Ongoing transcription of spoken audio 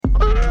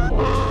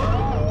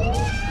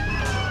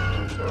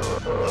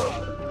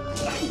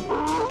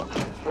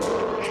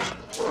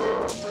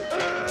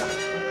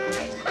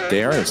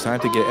Darren, it's time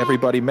to get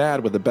everybody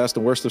mad with the best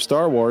and worst of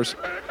Star Wars.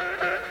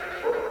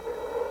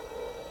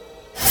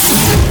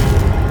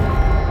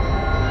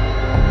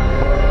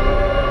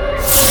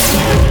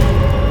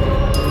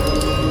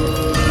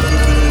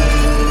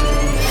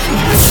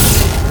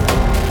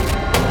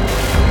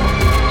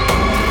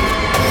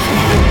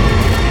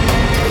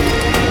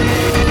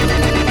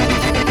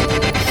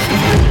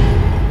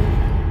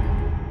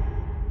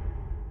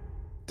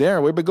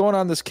 Darren, we've been going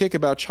on this kick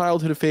about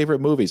childhood favorite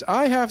movies.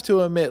 I have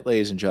to admit,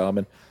 ladies and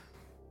gentlemen,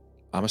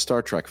 I'm a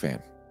Star Trek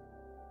fan.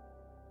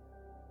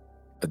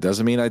 It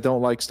doesn't mean I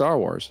don't like Star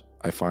Wars.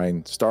 I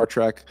find Star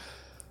Trek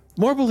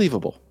more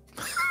believable.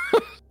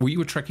 Were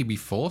you a Trekkie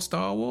before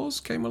Star Wars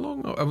came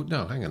along? Oh,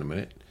 no, hang on a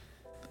minute.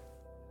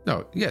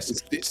 No,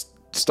 yes. It's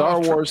Star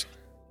Wars.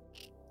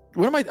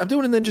 What am I? I'm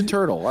doing a Ninja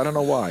Turtle. I don't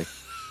know why.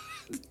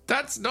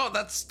 That's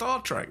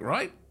Star Trek,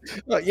 right?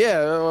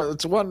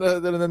 It's one the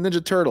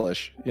Ninja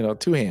Turtle-ish.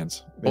 Two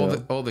hands.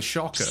 Or the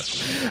Shocker.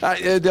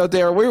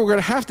 Darren, we're going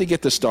to have to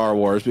get to Star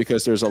Wars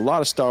because there's a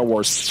lot of Star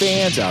Wars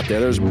fans out there.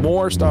 There's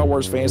more Star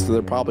Wars fans than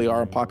there probably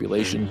are in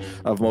population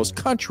of most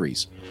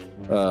countries.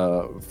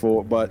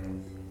 But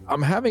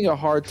I'm having a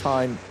hard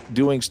time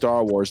doing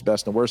Star Wars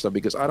best and worst of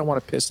because I don't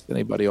want to piss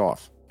anybody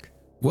off.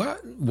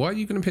 What? Why are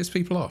you going to piss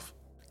people off?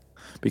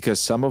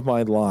 Because some of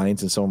my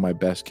lines and some of my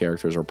best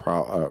characters are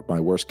my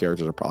worst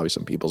characters are probably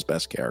some people's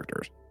best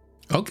characters.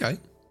 Okay.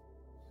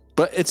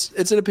 But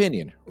it's an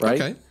opinion,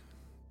 right? Okay.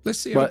 Let's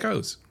see how it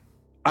goes.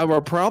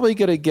 We're probably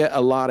going to get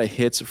a lot of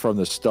hits from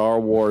the Star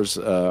Wars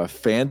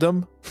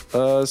fandom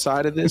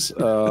side of this.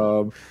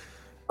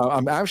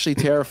 I'm actually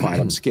terrified.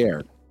 I'm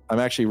scared. I'm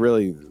actually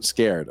really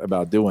scared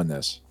about doing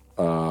this.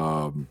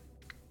 Because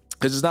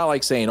it's not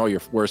like saying,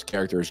 your worst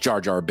character is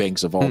Jar Jar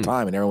Binks of all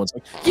time. And everyone's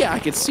like, yeah, I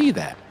can see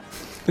that.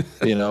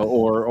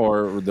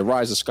 Or the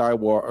Rise of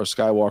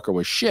Skywalker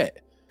was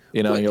shit.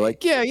 And you're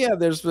like, yeah,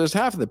 there's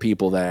half of the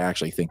people that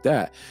actually think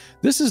that.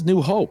 This is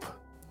New Hope.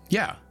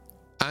 Yeah.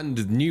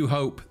 And New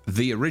Hope,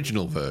 the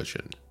original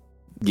version.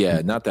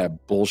 Yeah, not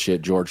that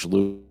bullshit George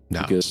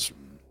Lucas,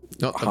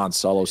 Han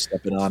Solo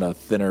stepping on a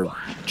thinner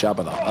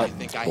Jabba the Hutt.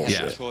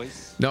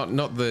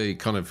 Not the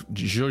kind of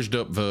zhuzhed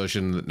up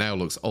version that now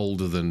looks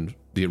older than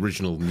the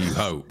original New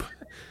Hope.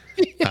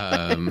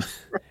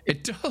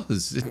 It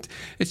does.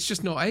 It's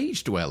just not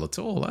aged well at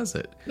all, has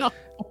it? No.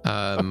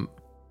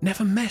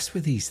 Never mess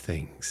with these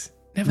things.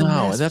 And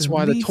that's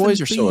why the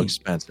toys are so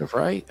expensive,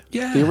 right?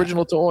 Yeah. The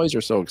original toys are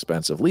so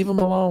expensive. Leave them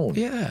alone.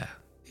 Yeah.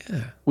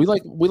 We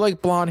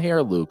like blonde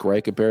hair, Luke,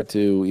 right? Compared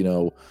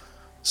to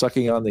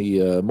sucking on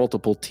the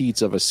multiple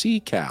teats of a sea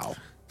cow.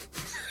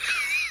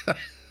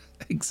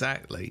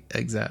 Exactly.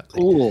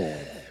 Ooh,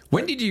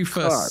 when did you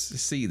first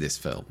see this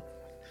film?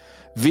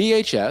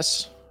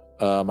 VHS.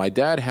 My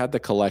dad had the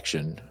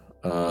collection.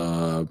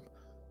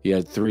 He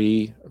had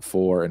 3,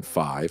 4, and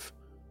 5.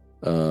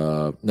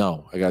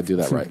 No, I gotta do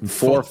that right.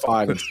 4,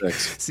 5, and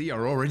 6. See,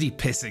 you're already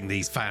pissing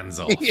these fans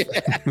off.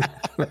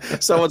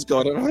 Someone's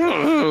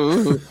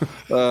going.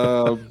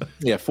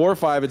 4,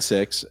 5, and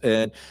 6,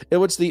 and it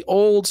was the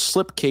old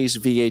slipcase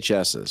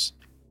VHSs.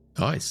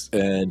 Nice.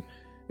 And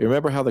you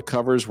remember how the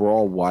covers were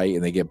all white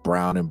and they get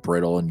brown and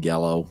brittle and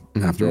yellow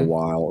after a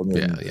while. And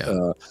then,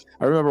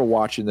 I remember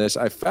watching this.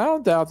 I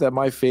found out that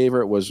my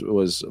favorite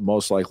was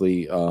most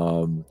likely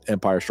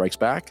Empire Strikes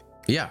Back.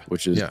 Yeah,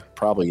 which is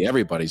probably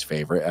everybody's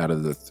favorite out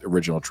of the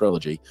original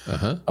trilogy.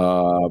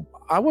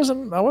 I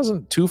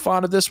wasn't too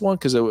fond of this one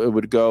because it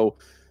would go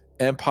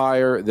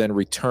Empire, then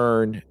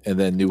Return, and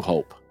then New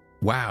Hope.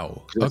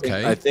 Wow.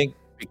 Okay. I think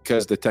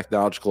because the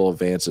technological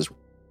advances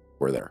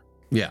were there.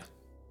 Yeah,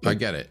 I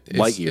get it.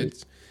 Light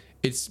years.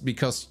 It's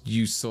because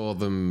you saw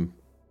them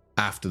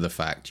after the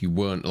fact. You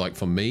weren't like,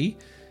 for me,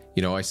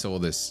 I saw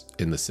this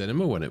in the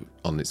cinema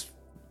on its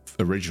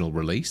original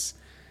release.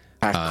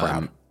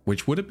 Crowd.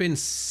 Which would have been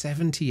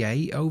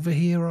 78 over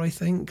here, I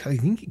think. I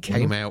think it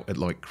came out at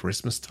like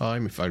Christmas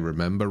time, if I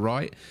remember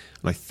right.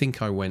 And I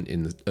think I went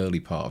in the early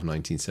part of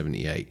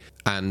 1978.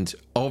 And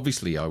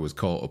obviously I was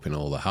caught up in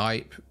all the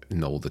hype,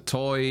 in all the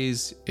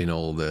toys, in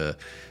all the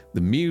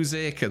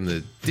music and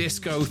the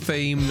disco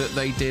theme that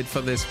they did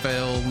for this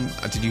film.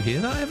 Did you hear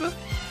that ever?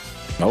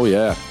 Oh,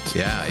 yeah.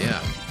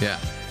 Yeah.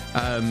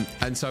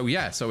 And so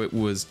it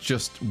was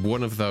just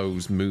one of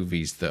those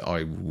movies that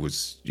I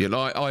was,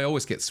 I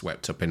always get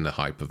swept up in the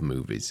hype of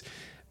movies.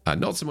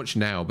 Not so much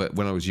now, but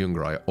when I was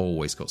younger, I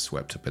always got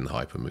swept up in the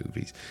hype of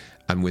movies.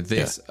 And with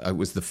this, it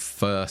was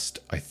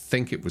I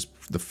think it was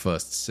the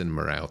first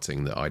cinema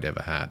outing that I'd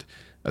ever had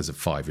as a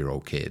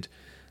 5-year-old kid.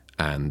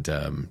 And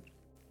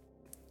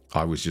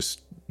I was just,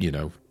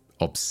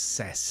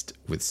 obsessed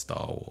with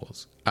Star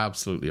Wars.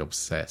 Absolutely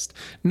obsessed.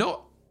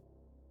 Not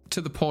to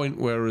the point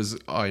whereas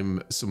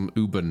I'm some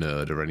uber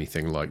nerd or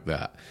anything like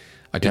that.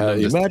 I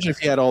didn't imagine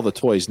if you had all the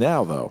toys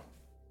now, though.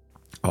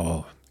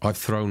 Oh, I've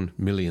thrown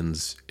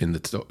millions in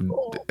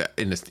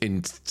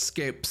in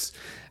skips.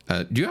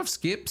 Do you have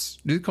skips?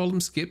 Do you call them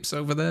skips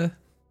over there?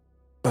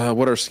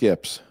 What are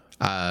skips?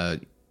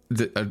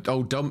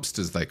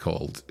 Dumpsters they're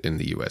called in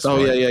the US.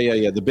 Oh, right?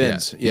 yeah. The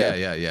bins.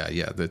 Yeah.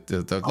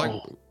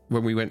 Like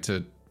when we went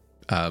to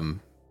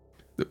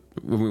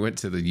when we went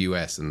to the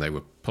US and they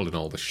were pulling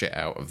all the shit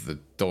out of the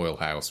Doyle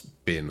House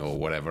bin or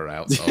whatever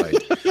outside,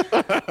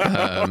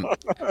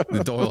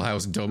 the Doyle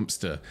House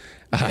dumpster.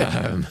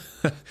 I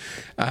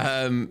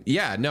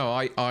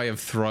have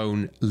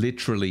thrown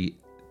literally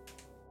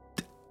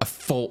a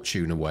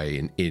fortune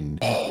away in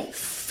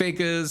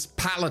figures,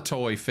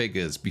 Palitoy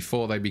figures,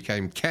 before they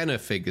became Kenner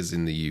figures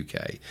in the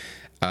UK.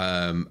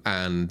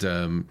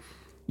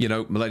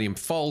 Millennium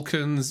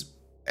Falcons,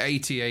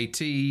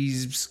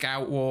 AT-ATs,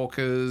 Scout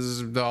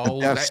Walkers, the whole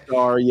Death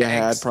Star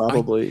had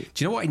probably.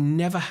 Do you know what? I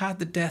never had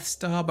the Death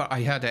Star, but I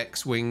had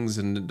X-Wings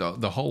and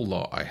the whole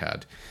lot I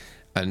had.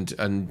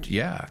 And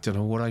yeah, I don't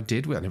know what I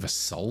did with it. I never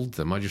sold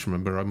them. I just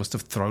remember I must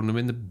have thrown them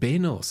in the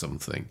bin or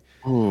something.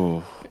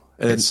 Ooh.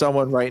 And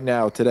someone right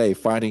now today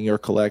finding your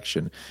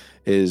collection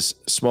is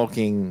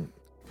smoking,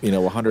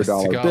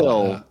 $100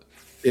 bill.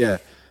 Yeah.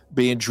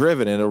 Being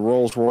driven in a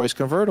Rolls-Royce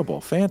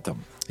convertible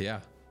Phantom. Yeah.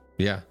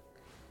 Yeah.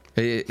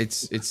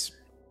 It's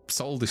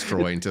soul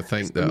destroying to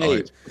think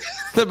that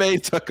the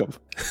maid took them.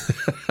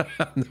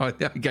 No, I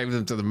gave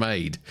them to the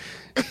maid.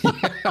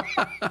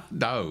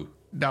 No.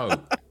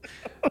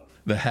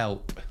 The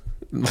help.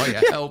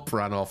 My help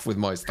ran off with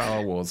my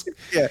Star Wars.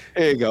 Yeah,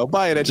 here you go.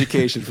 Buy an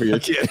education for your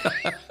kid.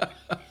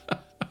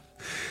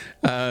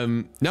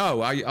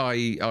 No,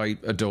 I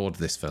adored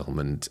this film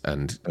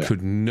and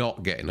could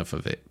not get enough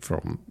of it,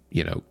 from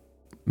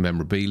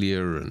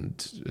memorabilia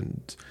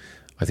and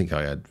I think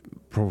I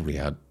probably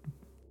had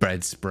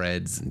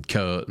bedspreads and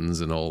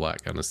curtains and all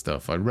that kind of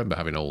stuff. I remember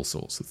having all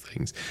sorts of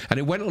things, and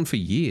it went on for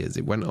years.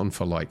 It went on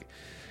for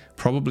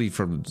probably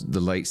from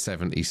the late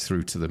 70s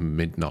through to the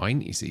mid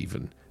 90s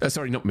even.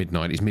 Sorry, not mid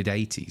 90s, mid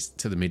 80s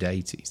to the mid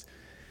 80s.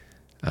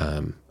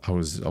 I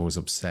was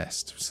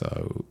obsessed.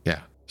 So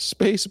yeah.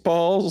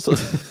 Spaceballs,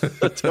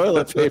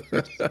 toilet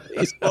paper,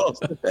 Spaceballs,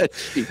 the bed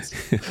sheets,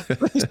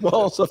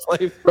 Spaceballs, the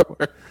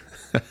flamethrower.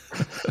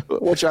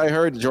 Which I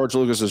heard George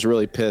Lucas was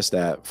really pissed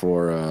at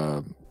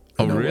for.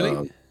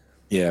 Really?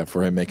 Yeah,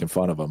 for him making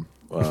fun of him.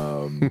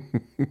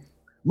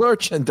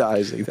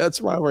 Merchandising.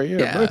 That's why we're here.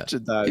 Yeah,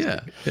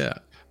 merchandising. Yeah.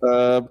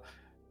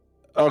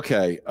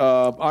 Okay.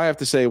 I have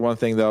to say one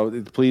thing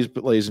though. Please,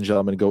 ladies and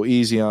gentlemen, go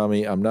easy on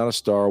me. I'm not a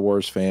Star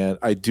Wars fan.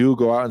 I do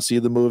go out and see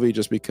the movie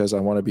just because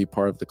I want to be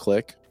part of the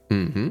clique.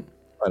 Mm-hmm.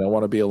 I don't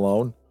want to be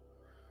alone.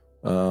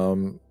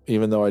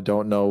 Even though I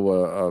don't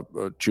know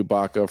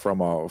Chewbacca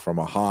from a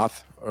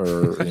Hoth,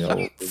 or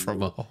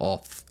from a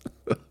Hoth.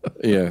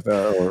 Yeah,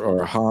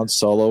 or Han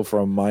Solo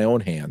from my own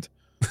hand.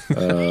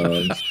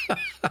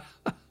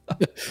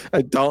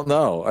 I don't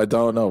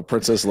know.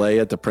 Princess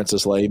Leia to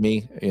Princess Leia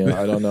me.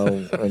 I don't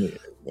know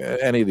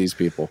any of these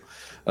people.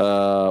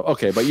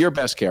 Okay, but your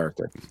best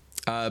character.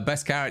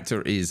 Best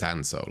character is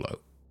Han Solo.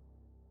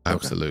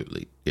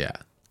 Absolutely, okay. Yeah.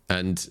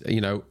 And,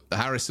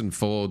 Harrison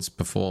Ford's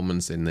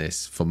performance in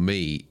this, for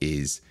me,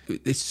 it's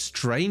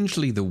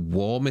strangely the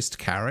warmest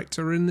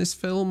character in this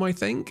film, I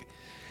think.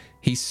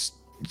 He's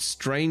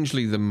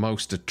strangely the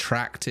most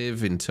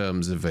attractive in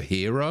terms of a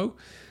hero.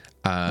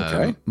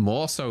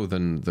 More so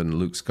than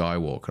Luke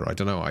Skywalker. I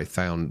don't know. I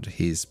found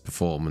his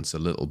performance a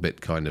little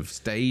bit kind of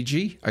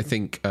stagey. I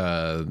think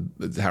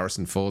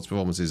Harrison Ford's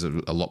performance is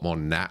a lot more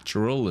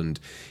natural, and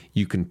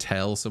you can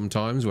tell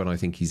sometimes when I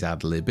think he's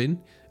ad-libbing,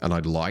 and I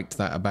liked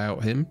that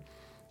about him.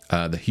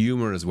 The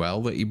humor as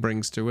well that he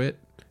brings to it,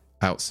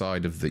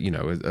 outside of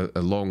the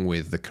along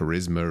with the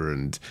charisma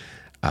and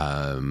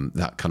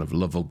that kind of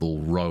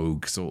lovable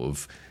rogue sort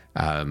of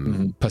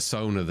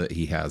persona that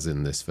he has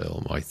in this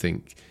film. I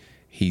think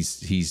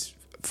he's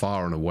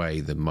far and away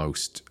the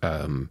most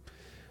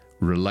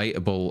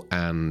relatable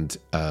and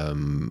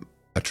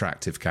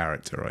attractive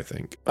character, I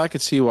think. I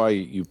could see why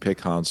you pick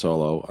Han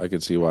Solo. I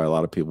could see why a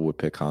lot of people would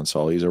pick Han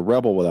Solo. He's a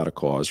rebel without a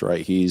cause,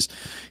 right? He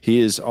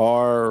is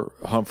our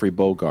Humphrey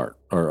Bogart,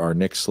 or our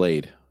Nick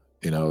Slade.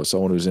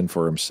 Someone who's in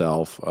for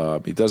himself.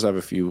 He does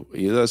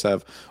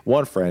have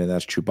one friend, and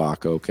that's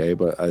Chewbacca. Okay,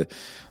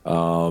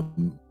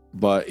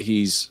 but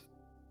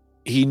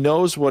he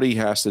knows what he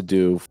has to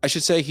do. I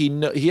should say he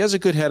has a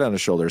good head on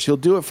his shoulders. He'll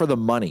do it for the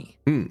money.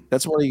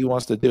 That's what he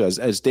wants to do.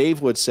 As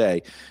Dave would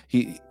say,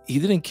 he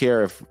didn't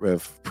care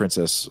if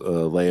Princess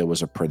Leia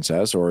was a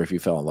princess or if he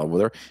fell in love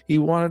with her. He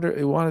wanted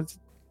to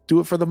do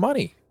it for the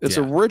money. It's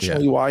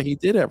originally why he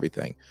did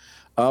everything.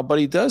 But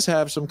he does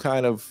have some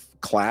kind of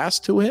class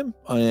to him,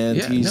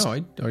 and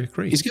I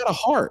agree. He's got a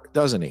heart,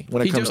 doesn't he?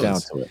 When it comes down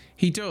to it,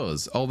 he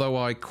does. Although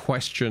I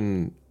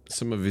question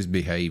some of his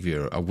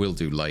behavior. I will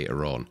do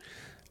later on.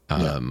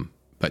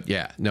 But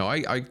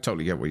I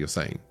totally get what you're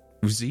saying.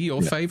 Was he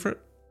your favorite?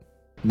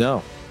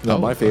 No,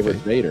 my favorite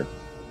is Vader.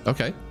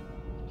 Okay.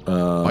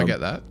 I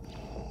get that.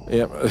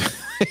 Yeah,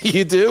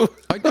 you do.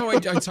 I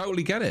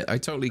totally get it. I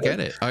totally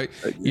get it.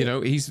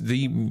 He's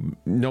the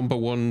number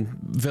one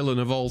villain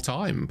of all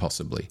time,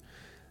 possibly.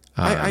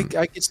 I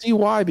can see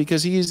why,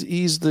 because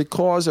he's the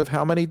cause of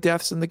how many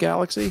deaths in the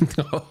galaxy?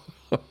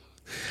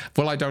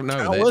 Well, I don't know.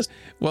 Countless?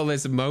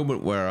 There's a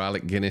moment where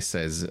Alec Guinness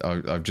says,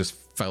 I've just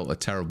felt a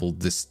terrible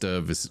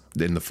disturbance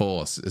in the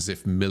force, as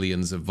if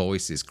millions of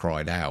voices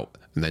cried out,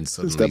 and then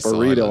suddenly It's that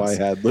burrito silence.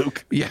 I had,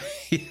 Luke. Yeah.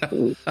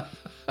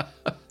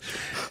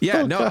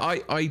 Yeah, no,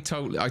 I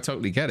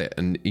totally get it.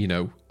 And, you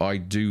know, I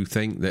do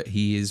think that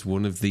he is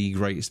one of the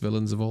greatest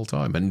villains of all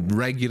time, and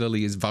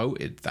regularly is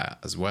voted that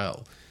as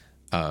well.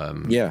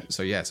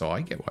 So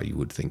I get why you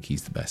would think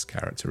he's the best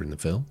character in the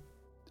film.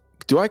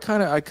 Do I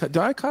kind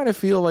of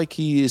feel like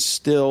he is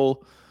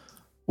still,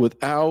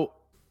 without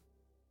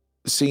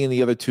seeing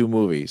the other two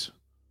movies,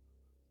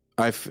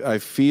 I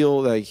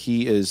feel like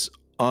he is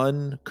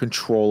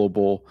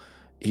uncontrollable.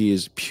 He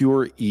is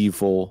pure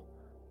evil,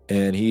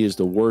 and he is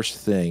the worst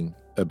thing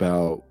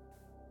about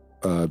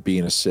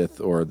being a Sith,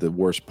 or the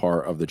worst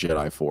part of the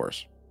Jedi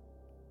Force.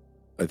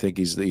 I think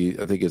it's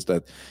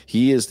that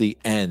he is the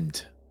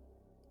end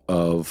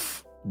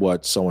of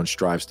what someone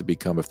strives to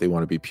become if they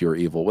want to be pure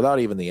evil, without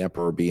even the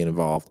Emperor being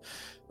involved.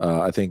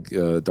 I think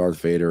Darth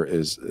Vader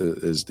is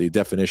the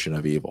definition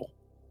of evil.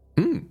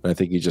 And I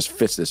think he just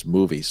fits this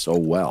movie so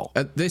well.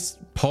 At this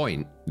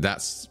point,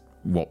 that's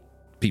what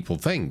people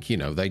think. You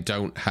know, they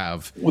don't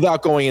have,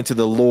 without going into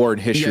the lore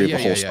and history of the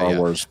whole Star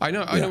Wars. I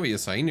know what you're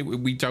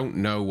saying. We don't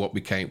know what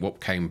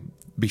came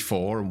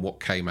before and what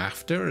came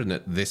after. And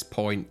at this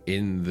point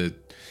in the,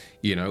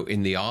 you know,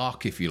 in the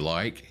arc, if you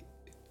like,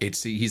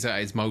 he's at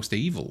his most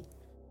evil.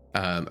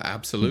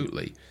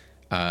 Absolutely.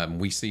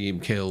 We see him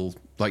kill,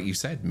 like you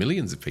said,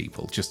 millions of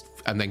people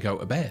and then go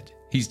to bed.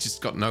 He's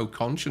just got no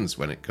conscience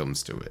when it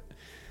comes to it.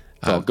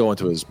 Go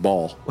into his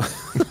ball.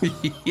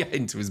 Yeah,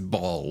 into his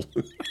ball.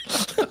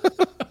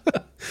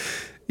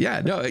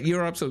 Yeah, no,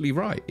 you're absolutely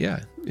right.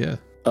 Yeah.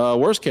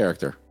 Worst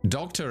character?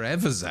 Dr.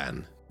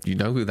 Evazan. Do you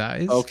know who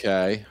that is?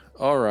 Okay.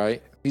 All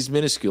right. He's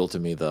minuscule to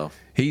me, though.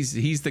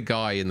 He's the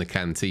guy in the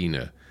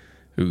cantina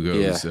who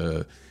goes,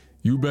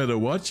 you better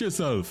watch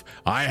yourself.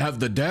 I have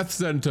the death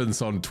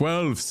sentence on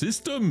 12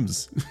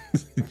 systems.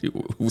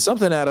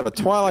 Something out of a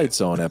Twilight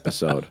Zone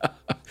episode.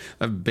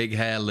 A big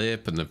hair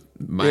lip and a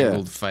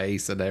mangled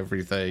face and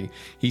everything.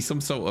 He's some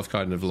sort of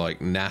kind of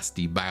like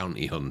nasty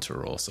bounty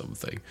hunter or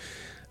something.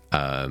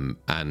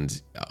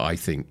 And I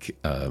think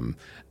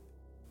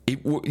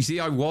you see,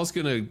 I was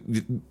gonna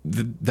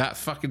that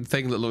fucking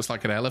thing that looks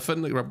like an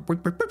elephant. I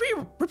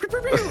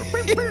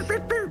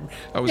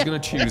was gonna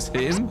choose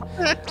him.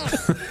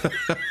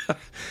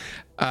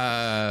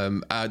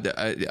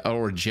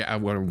 Or a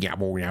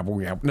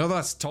no,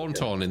 that's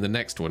Tauntaun in the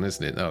next one,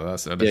 isn't it? No,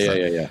 that's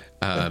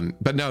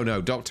but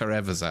no, Dr.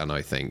 Evazan,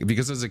 I think,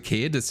 because as a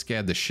kid, it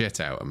scared the shit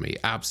out of me.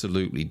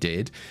 Absolutely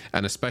did,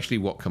 and especially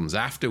what comes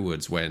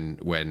afterwards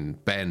when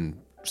Ben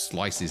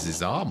slices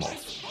his arm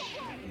off.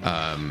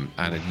 And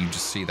you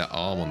just see that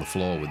arm on the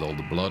floor with all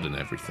the blood and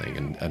everything.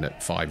 And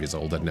at 5 years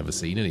old, I'd never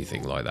seen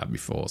anything like that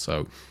before.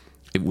 So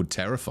it would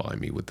terrify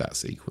me with that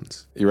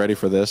sequence. You ready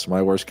for this?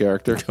 My worst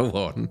character? Go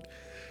on.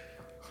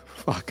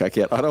 Fuck, I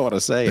can't. I don't want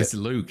to say It's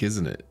Luke,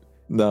 isn't it?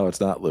 No, it's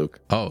not Luke.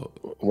 Oh.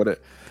 All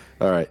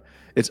right.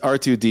 It's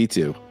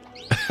R2-D2.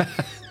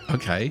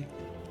 Okay.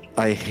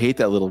 I hate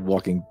that little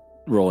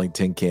rolling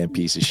tin can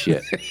piece of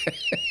shit.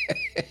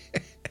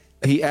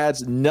 He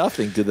adds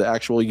nothing to the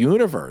actual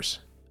universe.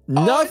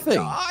 Nothing.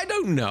 I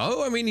don't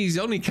know. I mean, he's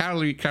only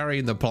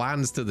carrying the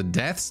plans to the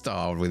Death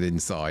Star with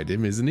inside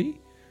him, isn't he?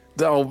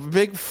 Oh,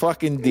 big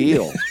fucking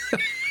deal.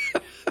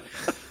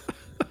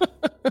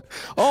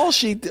 All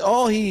he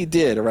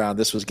did around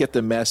this was get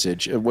the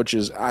message, which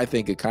is, I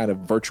think, a kind of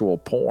virtual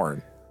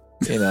porn.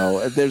 You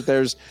know,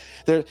 there's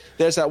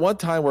that one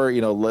time where, you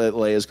know,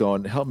 Leia's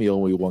going, "Help me,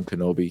 Obi-Wan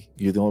Kenobi.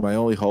 You're my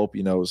only hope."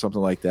 You know,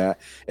 something like that.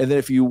 And then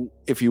if you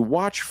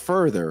watch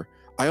further,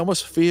 I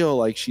almost feel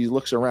like she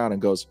looks around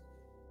and goes,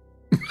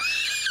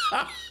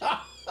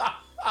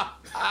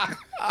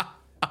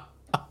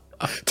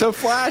 to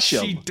flash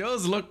him. She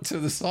does look to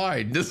the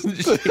side, doesn't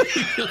she?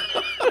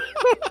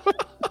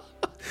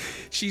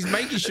 She's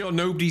making sure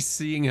nobody's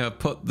seeing her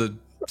put the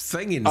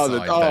thing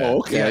inside.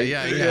 Okay.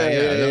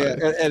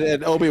 Yeah.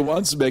 And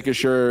Obi-Wan's making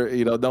sure,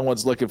 you know, no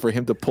one's looking for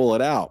him to pull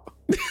it out.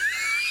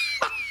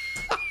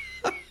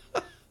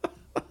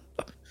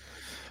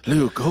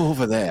 Luke, go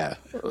over there.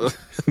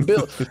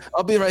 Bill,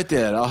 I'll be right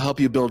there. I'll help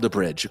you build a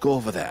bridge. Go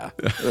over there.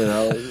 You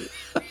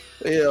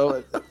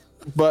know.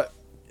 But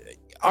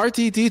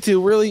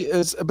R2-D2 really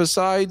is,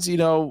 besides, you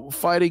know,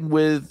 fighting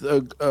with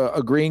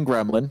a green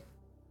gremlin,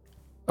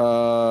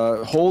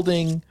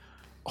 holding,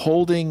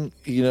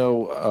 you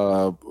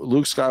know,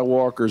 Luke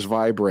Skywalker's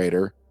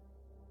vibrator,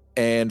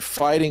 and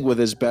fighting with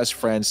his best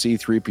friend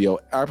C-3PO,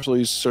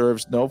 absolutely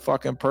serves no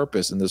fucking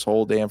purpose in this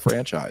whole damn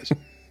franchise.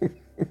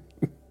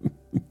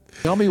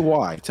 Tell me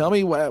why. Tell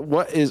me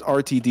what is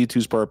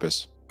R2-D2's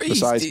purpose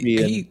besides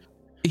being?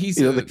 He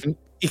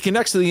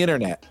connects to the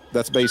internet.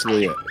 That's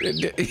basically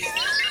it.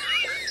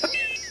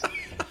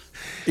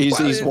 He's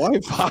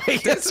Wi-Fi.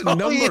 There's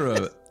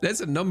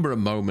a number of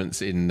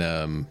moments in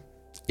Return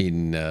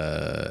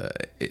of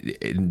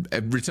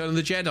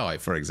the Jedi,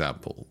 for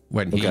example,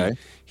 when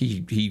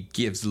he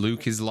gives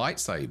Luke his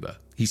lightsaber.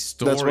 He's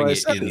storing That's what I it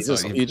said.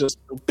 inside. He just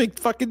big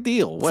fucking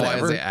deal.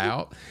 Whatever. Fires it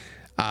out.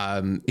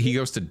 He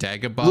goes to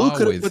Dagobah. Luke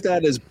could have put that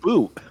in his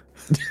boot.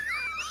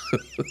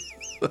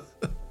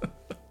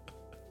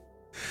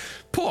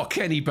 Poor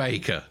Kenny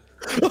Baker.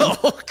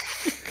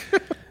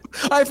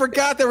 I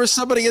forgot there was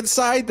somebody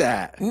inside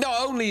that.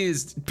 Not only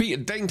is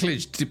Peter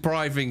Dinklage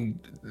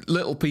depriving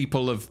little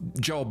people of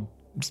jobs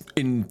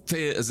in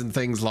theaters and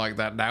things like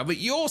that now, but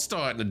you're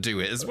starting to do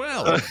it as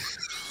well.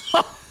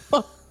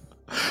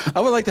 I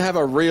would like to have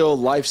a real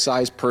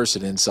life-size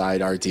person inside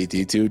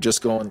R2-D2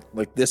 just going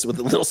like this with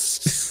a little...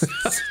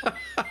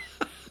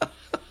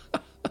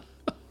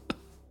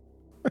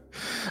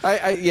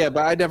 Yeah,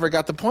 but I never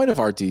got the point of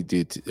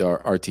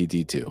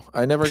R2-D2.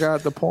 I never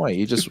got the point.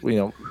 You just,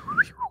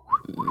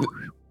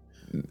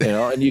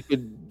 and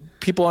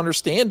people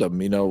understand him.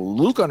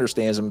 Luke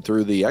understands him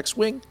through the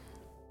X-Wing,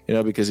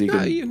 because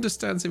he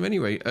understands him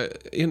anyway.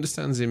 He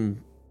understands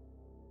him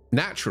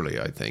naturally,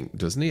 I think,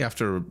 doesn't he?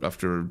 After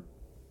a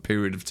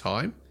period of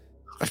time.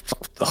 I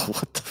don't know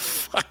what the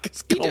fuck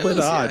is going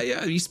on.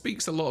 Yeah, he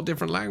speaks a lot of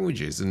different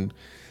languages, and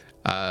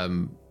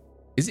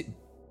is it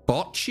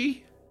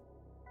Bocce?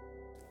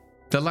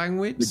 The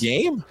language? The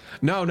game?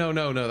 No.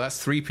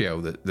 That's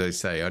 3PO that they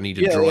say. I need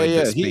a droid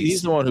that speaks.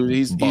 He's the one who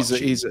he's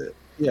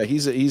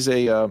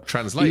a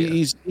translator.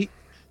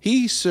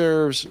 He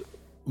serves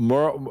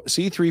more.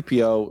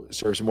 C-3PO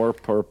serves more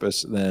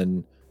purpose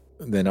than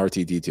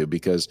R2-D2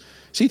 because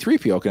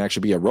C-3PO can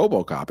actually be a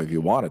RoboCop if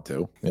you wanted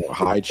to.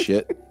 Hide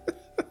shit.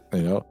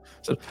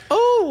 So,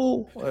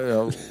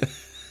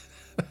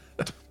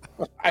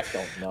 I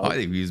don't know. I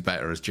think he was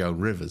better as Joan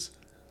Rivers.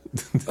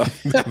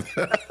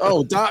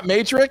 Dot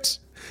Matrix?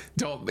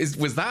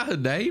 Was that her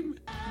name?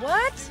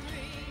 What?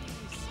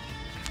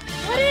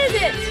 What is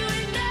it?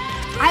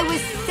 I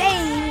was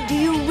saying, do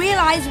you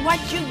realize what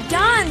you've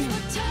done?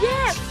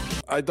 Yes.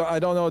 I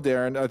don't know,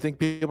 Darren. I think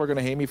people are going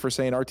to hate me for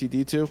saying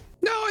R2-D2.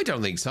 No, I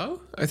don't think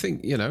so. I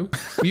think you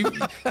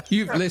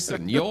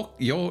listen.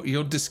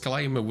 Your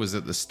disclaimer was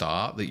at the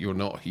start that you're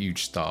not a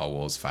huge Star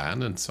Wars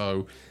fan, and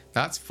so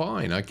that's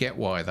fine. I get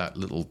why that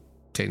little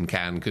tin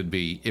can could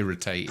be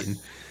irritating,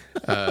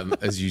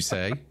 as you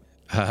say.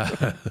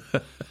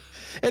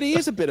 And he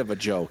is a bit of a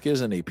joke,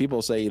 isn't he?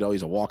 People say,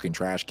 he's a walking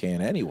trash can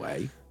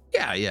anyway.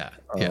 Yeah.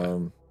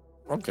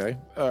 Okay.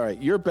 All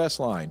right. Your best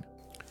line.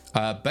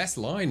 Best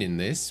line in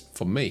this,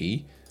 for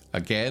me,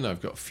 again,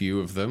 I've got a few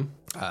of them.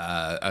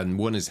 And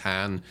one is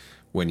Han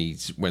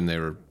when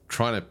they're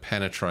trying to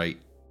penetrate,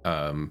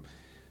 I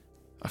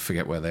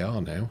forget where they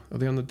are now. Are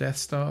they on the Death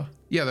Star?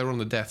 Yeah, they're on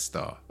the Death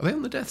Star. Are they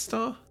on the Death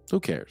Star? Who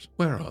cares?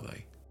 Where are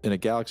they? In a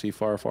galaxy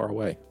far, far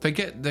away. They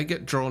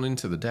get drawn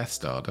into the Death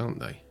Star, don't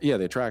they? Yeah,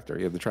 they tracked her.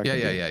 Yeah, the tractor.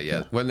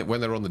 Yeah. When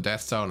they're on the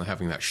Death Star and they're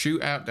having that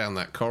shootout down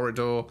that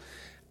corridor,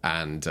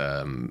 and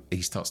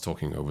he starts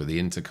talking over the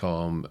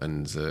intercom,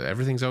 and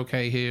everything's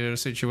okay here,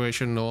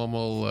 situation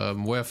normal,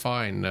 we're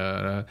fine.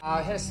 Had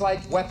a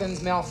slight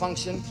weapons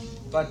malfunction,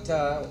 but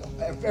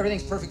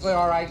everything's perfectly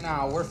all right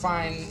now. We're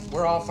fine.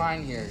 We're all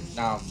fine here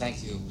now.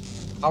 Thank you.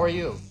 How are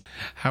you?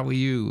 How are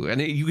you?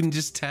 And you can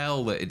just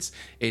tell that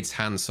it's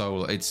Han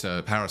Solo, it's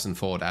Harrison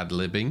Ford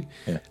ad-libbing.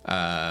 Yeah.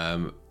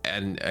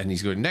 And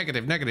he's going,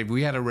 negative.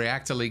 We had a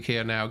reactor leak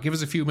here now. Give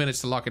us a few minutes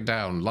to lock it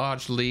down.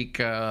 Large leak,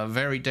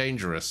 very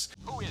dangerous.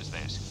 Who is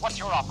this? What's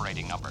your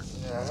operating number?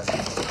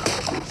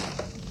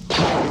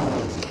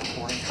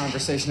 Boring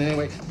conversation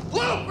anyway.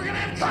 Luke, we're gonna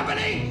have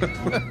company!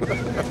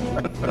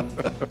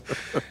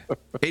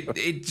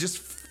 It just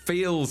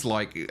feels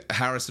like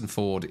Harrison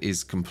Ford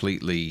is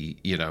completely,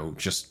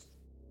 just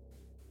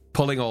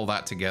pulling all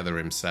that together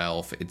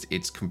himself.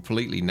 It's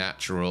completely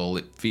natural.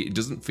 It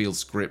doesn't feel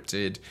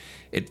scripted.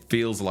 It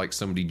feels like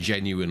somebody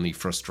genuinely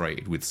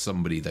frustrated with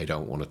somebody they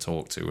don't want to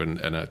talk to.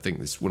 And I think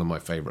this is one of my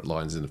favorite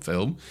lines in the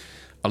film.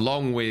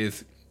 Along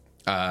with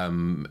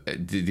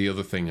the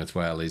other thing as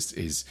well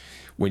is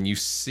when you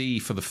see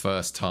for the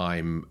first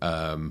time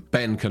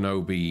Ben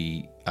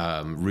Kenobi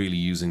really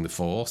using the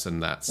Force,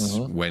 and that's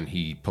when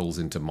he pulls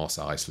into Mos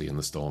Eisley and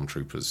the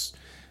stormtroopers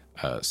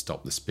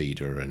stop the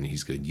speeder, and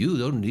he's going, you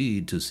don't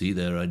need to see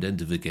their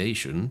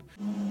identification.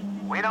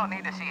 We don't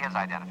need to see his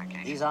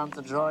identification. These aren't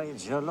the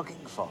droids you're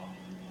looking for.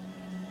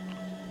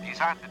 These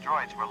aren't the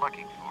droids we're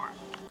looking for.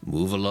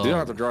 Move along. These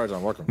aren't the droids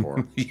I'm looking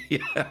for.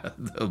 Yeah,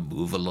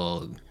 move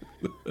along.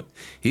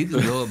 He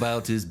can go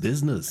about his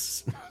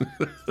business.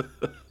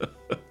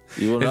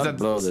 You will not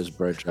blow this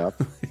bridge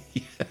up.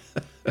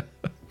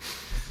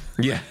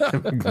 Yeah,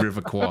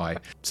 River Kwai.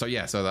 So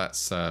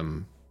that's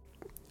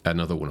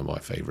another one of my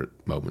favorite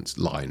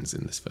lines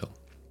in this film.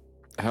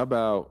 How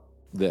about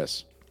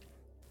this?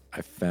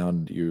 I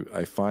find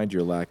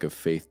your lack of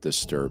faith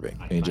disturbing,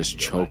 and he just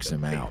chokes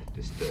him out.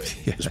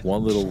 Yeah, just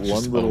one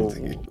little,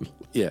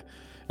 yeah.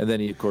 And then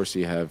of course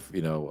you have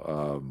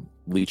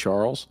Lee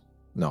Charles.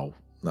 No,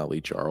 not Lee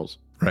Charles.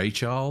 Ray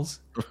Charles.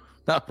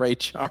 Not Ray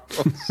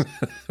Charles.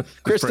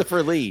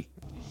 Christopher Lee.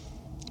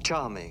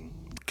 Charming.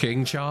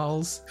 King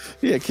Charles.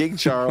 Yeah, King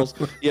Charles.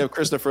 You have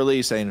Christopher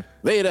Lee saying,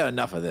 "Vader,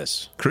 enough of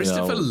this."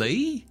 Christopher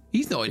Lee?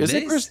 He's not in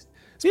this.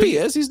 He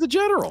is. He's the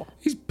general.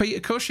 He's Peter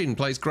Cushing,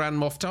 plays Grand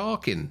Moff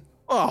Tarkin.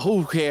 Oh,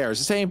 who cares?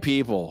 The same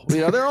people.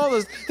 You know, they're all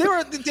this. They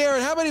were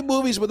Darren. How many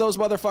movies were those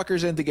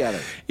motherfuckers in together?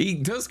 He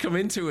does come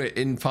into it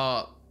in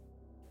part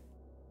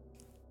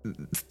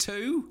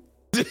 2.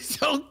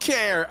 Don't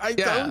care. I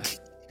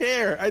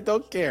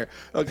don't care.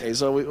 Okay,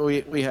 so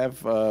we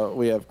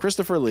have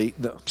Christopher Lee,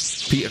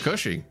 Peter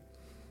Cushing,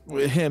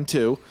 him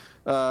too.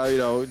 You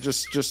know,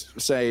 just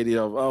saying, you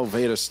know, oh,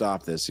 Vader,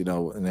 stop this, you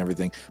know, and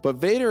everything. But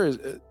Vader is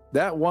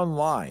that one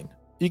line.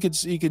 You can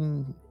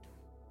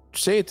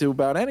say it to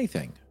about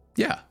anything.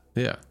 Yeah.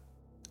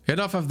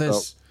 Enough of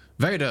this.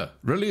 Vader,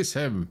 release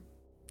him.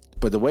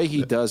 But the way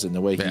he does it and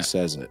the way he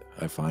says it,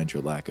 I find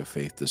your lack of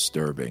faith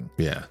disturbing.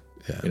 Yeah.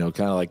 You know,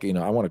 kind of like, you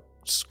know, I want to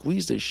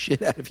squeeze the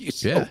shit out of you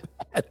so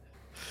bad.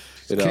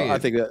 You know, I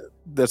think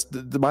that's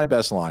my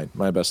best line.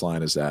 My best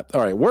line is that.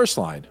 All right, worst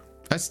line.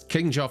 That's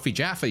King Joffrey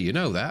Jaffa, you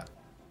know that.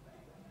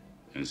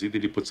 And see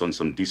that he puts on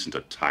some decent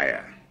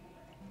attire.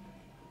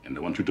 And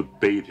I want you to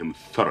bathe him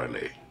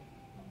thoroughly.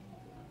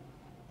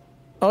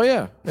 Oh,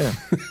 yeah.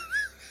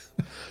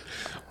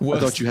 I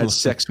thought you had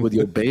sex with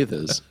your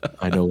bathers.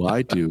 I know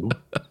I do.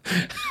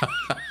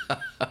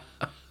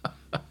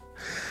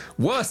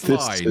 Worst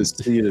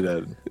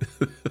line.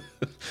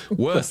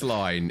 Worst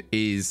line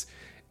is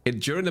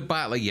during the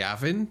Battle of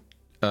Yavin,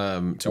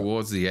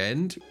 towards the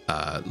end,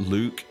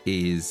 Luke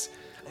is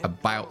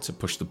about to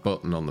push the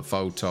button on the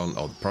photon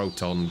or the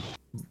proton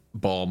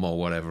bomb or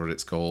whatever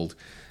it's called,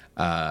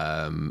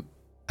 and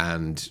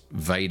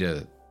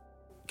Vader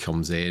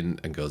comes in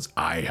and goes,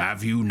 "I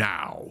have you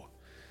now,"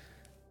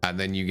 and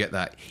then you get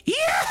that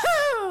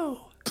 "Yahoo!"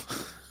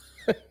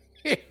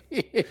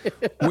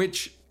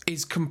 which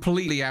is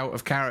completely out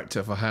of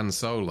character for Han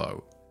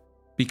Solo,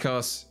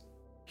 because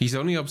he's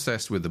only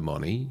obsessed with the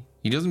money.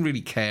 He doesn't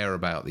really care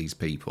about these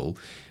people,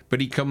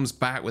 but he comes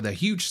back with a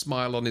huge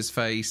smile on his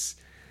face,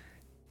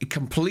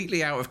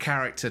 completely out of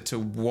character to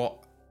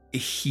what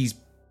he's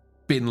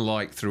been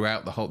like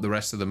throughout the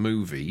rest of the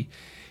movie.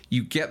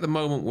 You get the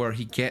moment where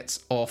Luke gets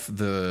off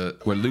the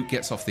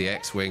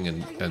X-Wing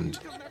and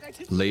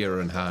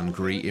Leia and Han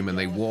greet him and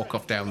they walk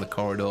off down the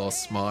corridor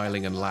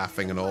smiling and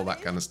laughing and all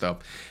that kind of stuff.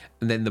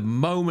 And then the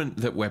moment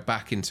that we're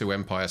back into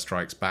Empire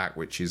Strikes Back,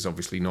 which is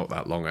obviously not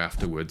that long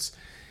afterwards,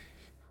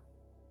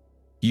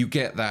 you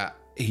get that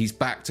he's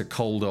back to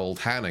cold old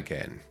Han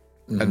again.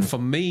 Mm-hmm. And for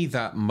me,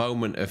 that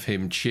moment of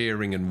him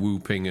cheering and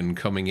whooping and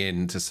coming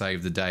in to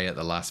save the day at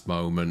the last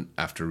moment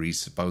after he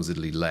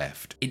supposedly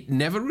left, it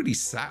never really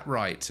sat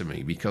right to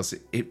me, because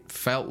it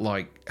felt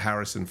like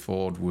Harrison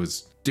Ford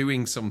was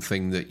doing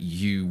something that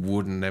you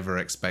would never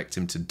expect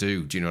him to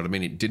do. Do you know what I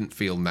mean? It didn't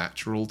feel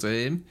natural to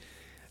him.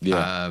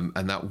 Yeah.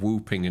 And that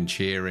whooping and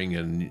cheering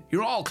and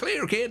 "You're all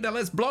clear, kid, now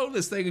let's blow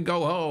this thing and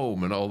go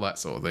home" and all that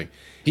sort of thing.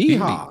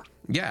 Hee-haw.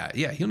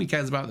 He only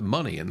cares about the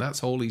money, and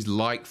that's all he's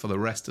like for the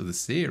rest of the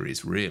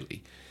series,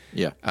 really.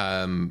 Yeah.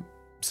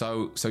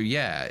 So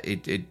yeah,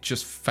 it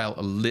just felt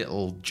a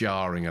little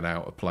jarring and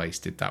out of place,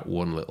 did that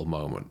one little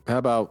moment. How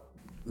about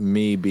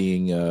me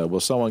being, will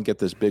someone get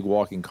this big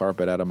walking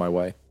carpet out of my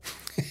way?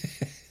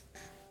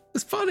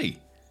 It's funny.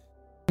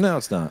 No,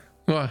 it's not.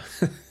 What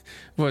is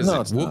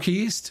it?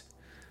 Wookieist?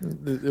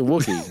 The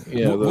Wookiee.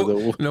 Yeah.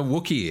 No,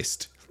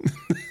 Wookieist.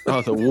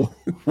 Oh, the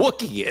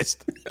Wookieist.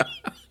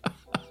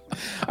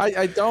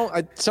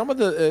 Some of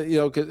the, you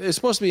know, 'cause it's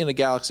supposed to be in a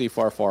galaxy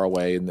far, far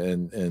away,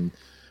 and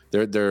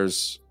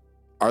there's,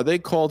 are they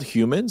called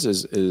humans?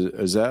 Is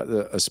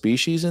that a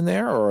species in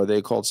there, or are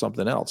they called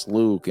something else?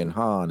 Luke and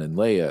Han and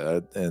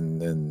Leia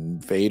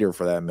and Vader,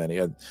 for that many,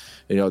 you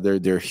know,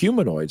 they're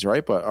humanoids,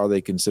 right? But are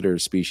they considered a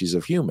species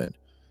of human?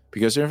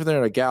 Because if they're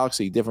in a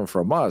galaxy different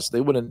from us, they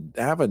wouldn't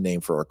have a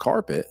name for a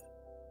carpet.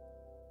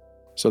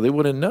 So they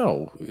wouldn't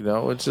know, you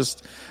know. It's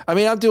just, I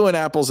mean, I'm doing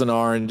apples and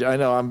orange. I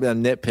know I'm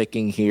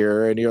nitpicking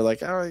here, and you're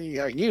like, "Oh,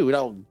 you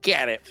don't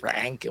get it,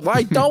 Frank." Well,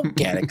 I don't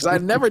get it because I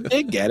never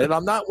did get it.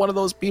 I'm not one of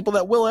those people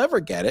that will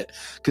ever get it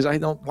because I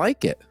don't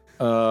like it.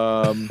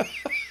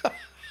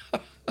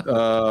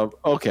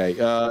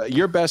 Okay,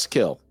 your best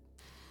kill.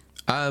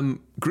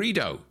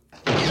 Greedo.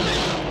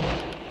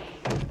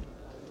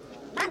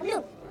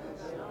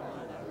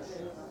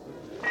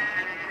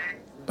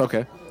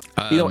 Okay.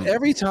 You know,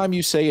 every time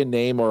you say a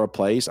name or a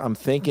place, I'm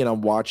thinking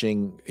I'm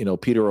watching, you know,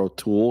 Peter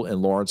O'Toole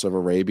in Lawrence of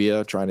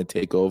Arabia trying to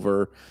take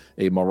over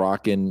a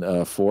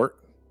Moroccan fort.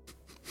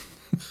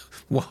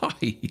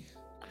 Why?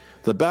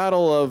 The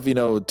Battle of, you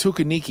know,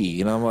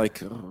 Tukaniki. And I'm like,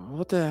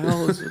 what the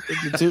hell is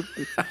it?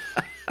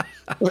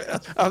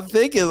 I'm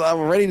thinking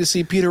I'm ready to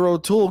see Peter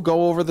O'Toole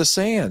go over the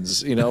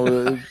sands, you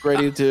know,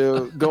 ready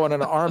to go on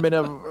an arm of,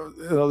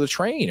 you know, the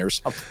train or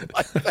something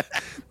like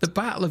that. The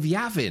Battle of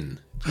Yavin.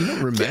 You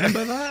don't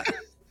remember that?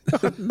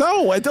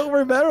 No, I don't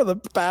remember the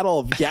Battle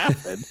of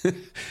Yavin.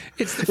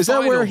 It's the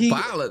final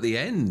battle at the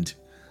end.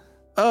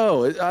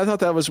 Oh, I thought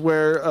that was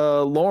where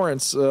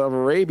Lawrence of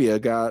Arabia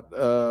got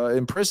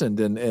imprisoned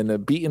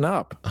and beaten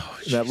up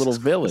in that little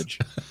village.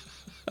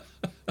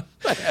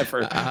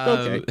 Whatever.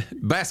 Okay.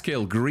 Best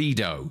kill,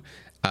 Greedo.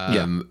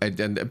 And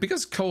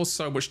because it caused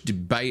so much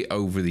debate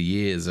over the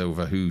years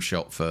over who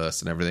shot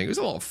first and everything, it was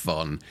a lot of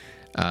fun.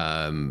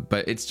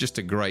 But it's just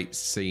a great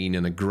scene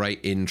and a great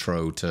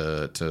intro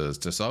to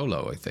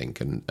Solo, I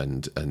think, and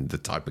the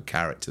type of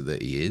character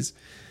that he is.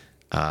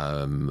 Okay,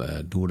 I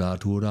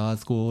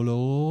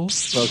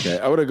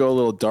want to go a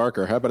little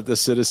darker. How about the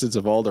citizens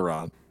of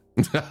Alderaan?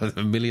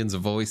 Millions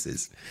of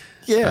voices.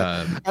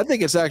 Yeah, I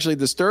think it's actually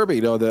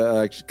disturbing,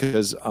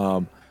 because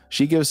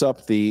she gives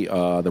up the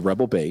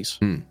rebel base,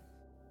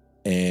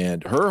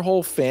 and her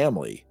whole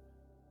family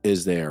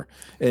is there.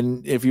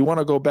 And if you want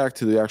to go back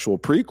to the actual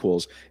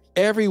prequels,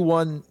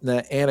 everyone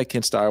that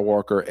Anakin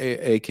Skywalker,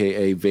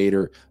 aka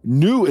Vader,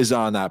 knew is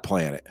on that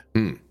planet,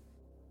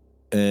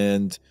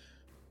 and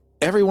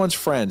everyone's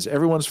friends,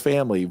 everyone's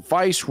family,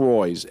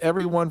 viceroys,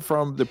 everyone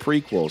from the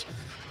prequels.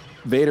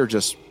 Vader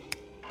just.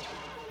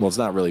 Well, it's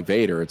not really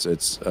Vader.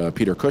 It's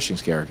Peter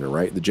Cushing's character,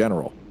 right? The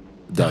general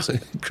does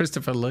it.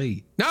 Christopher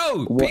Lee.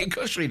 No, Peter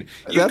Cushing.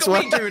 That's You've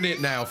got me doing it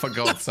now, for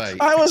God's sake.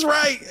 I was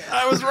right.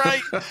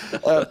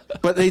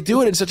 But they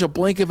do it in such a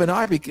blink of an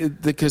eye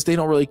because they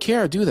don't really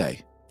care, do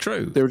they?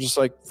 True. They were just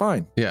like,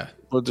 fine. Yeah.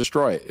 We'll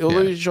destroy it.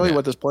 It'll show you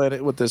what this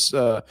planet, what this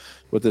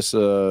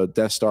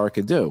Death Star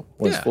can do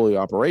when it's fully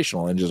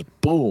operational, and just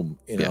boom,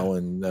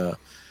 and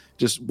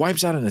just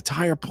wipes out an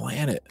entire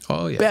planet.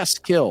 Oh yeah.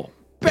 Best kill.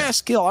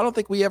 Best kill. I don't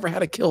think we ever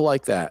had a kill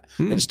like that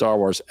in Star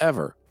Wars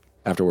ever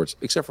afterwards,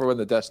 except for when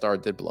the Death Star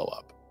did blow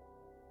up.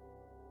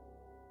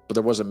 But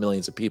there wasn't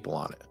millions of people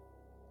on it.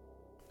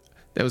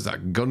 There was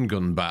that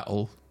gun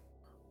battle.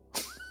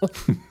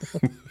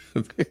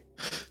 Okay.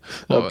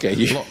 A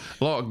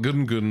lot of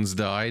guns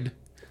died.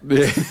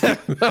 How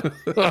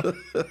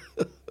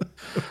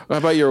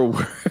about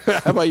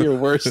your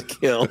worst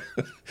kill?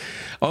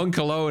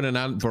 Uncle Owen and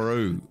Aunt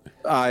Beru.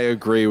 I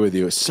agree with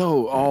you.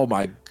 So, oh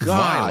my God,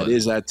 Violent.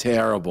 is that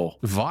terrible?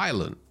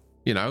 Violent.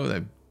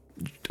 They're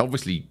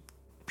obviously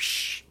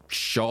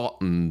shot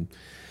and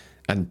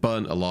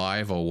burnt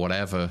alive or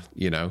whatever,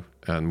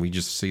 and we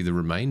just see the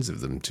remains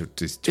of them.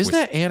 Isn't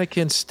that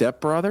Anakin's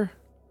stepbrother?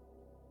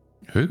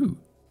 Who?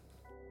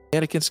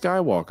 Anakin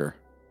Skywalker.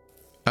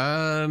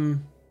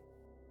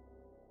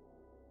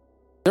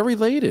 They're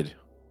related.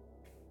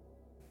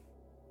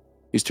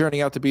 He's turning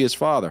out to be his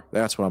father.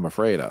 That's what I'm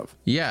afraid of.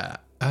 Yeah.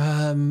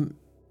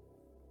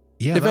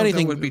 If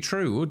anything, that would be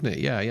true, wouldn't it?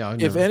 Yeah. I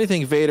know. If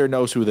anything, Vader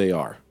knows who they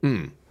are.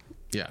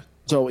 Yeah.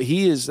 So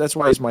that's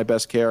why he's my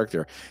best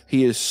character.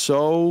 He is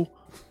so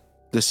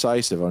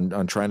decisive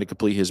on trying to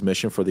complete his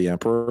mission for the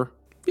Emperor.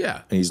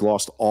 Yeah. And he's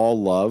lost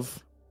all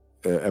love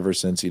ever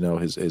since,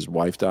 his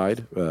wife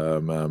died.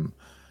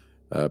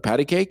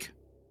 Patty Cake?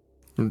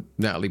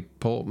 Natalie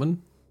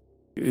Portman?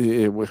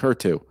 With her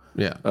too.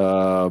 Yeah.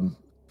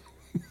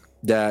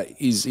 That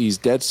he's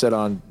dead set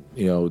on,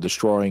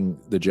 destroying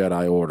the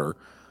Jedi Order.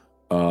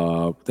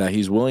 That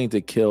he's willing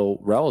to kill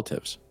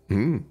relatives.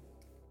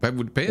 That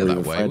would appear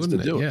that way,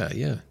 wouldn't it?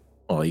 Yeah.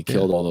 Well, he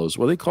killed all those.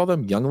 What do they call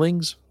them?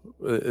 Younglings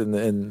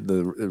in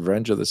the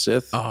Revenge of the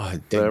Sith. Oh,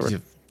 you're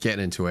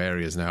getting into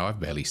areas now. I've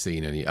barely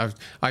seen any.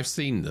 I've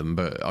seen them,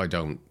 but I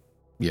don't.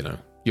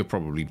 You're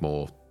probably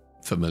more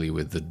familiar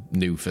with the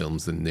new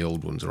films than the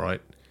old ones,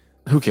 right?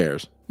 Who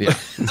cares? Yeah.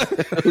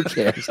 Who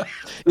cares?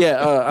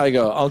 Yeah, I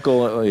go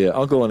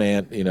uncle and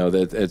aunt.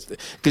 That it's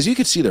because you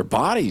could see their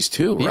bodies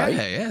too, right?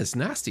 Yeah, it's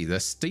nasty. They're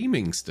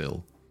steaming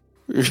still.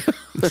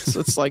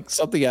 it's like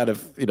something out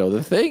of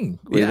the Thing.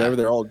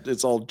 Whenever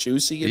it's all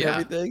juicy and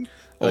everything.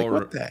 Like,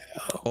 what the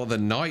hell? Or the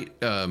night.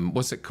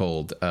 What's it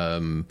called?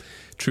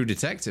 True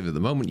Detective. At the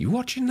moment, you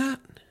watching that?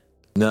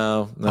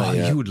 No, not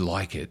yet. You would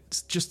like it.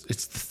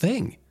 It's The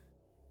Thing.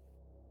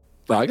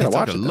 I gotta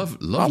watch it.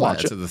 Love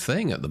letter to The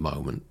Thing at the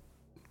moment.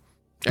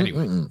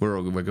 Anyway,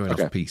 we're going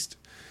off piste.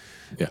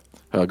 Yeah,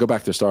 go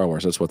back to Star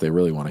Wars. That's what they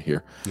really want to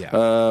hear. Yeah.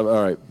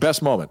 All right,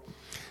 best moment.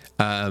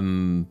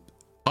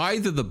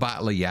 Either the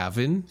Battle of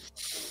Yavin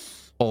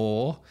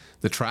or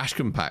the trash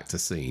compactor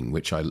scene,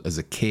 which as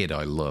a kid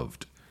I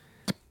loved.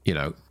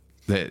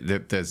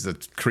 There's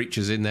the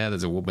creatures in there.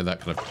 There's a woman with that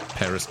kind of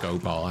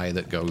periscope eye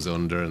that goes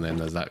under, and then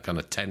there's that kind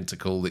of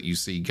tentacle that you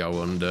see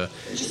go under.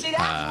 Did you see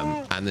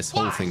that? And this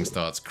whole thing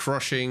starts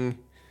crushing.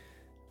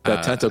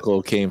 That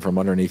tentacle came from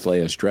underneath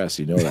Leia's dress.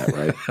 You know that,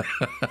 right?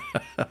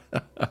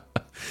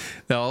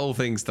 The whole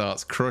thing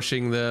starts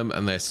crushing them,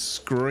 and they're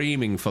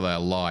screaming for their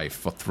life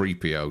for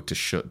 3PO to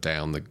shut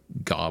down the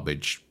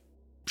garbage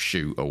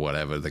chute or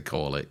whatever they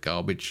call it,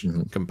 garbage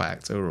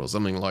compactor or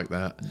something like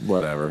that.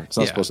 Whatever. It's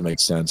not supposed to make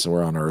sense.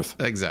 We're on Earth.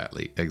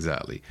 Exactly.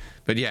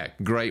 But yeah,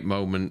 great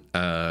moment.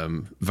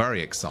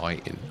 Very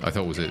exciting. I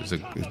thought it was a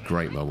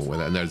great moment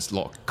with it. And there's a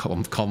lot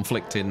of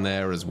conflict in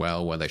there as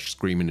well, where they're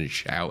screaming and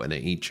shouting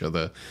at each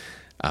other.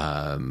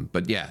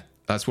 But yeah,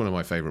 that's one of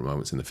my favorite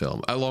moments in the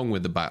film, along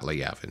with the Battle of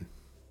Yavin.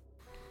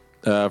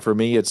 For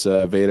me, it's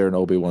Vader and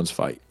Obi-Wan's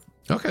fight.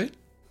 Okay.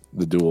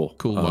 The duel.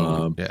 Cool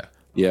moment.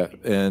 Yeah,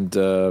 and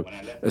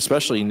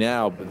especially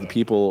now, the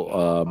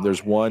people.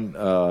 There's one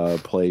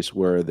place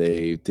where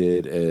they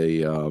did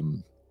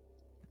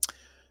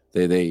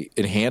they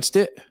enhanced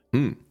it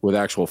with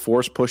actual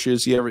force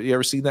pushes. You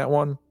ever seen that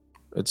one?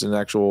 It's an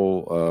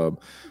actual.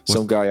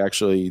 Some guy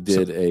actually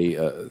did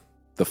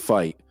the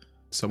fight.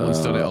 Someone's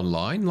done it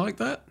online like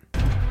that?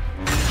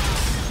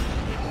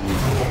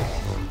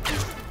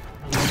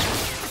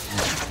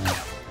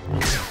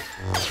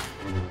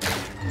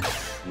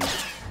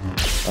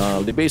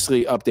 They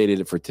basically updated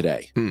it for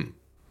today.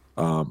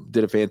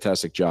 Did a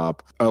fantastic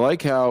job. I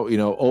like how,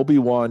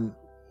 Obi-Wan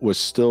was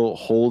still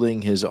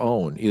holding his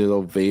own, even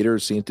though Vader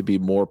seemed to be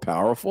more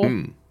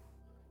powerful.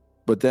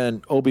 But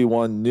then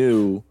Obi-Wan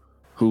knew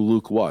who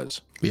Luke was.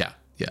 Yeah.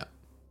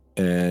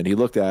 And he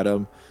looked at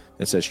him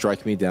and said,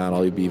 "Strike me down.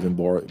 I'll be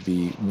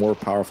more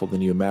powerful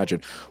than you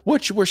imagine,"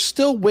 which we're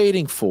still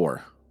waiting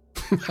for.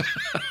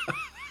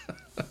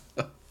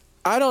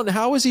 I don't know.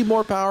 How is he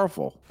more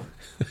powerful?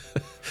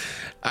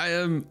 I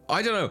don't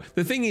know.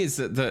 The thing is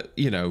that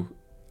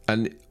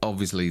and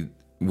obviously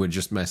we're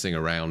just messing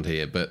around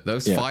here, but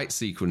those fight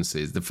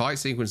sequences, the fight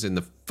sequence in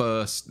the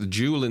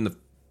duel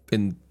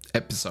in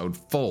episode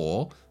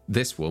 4,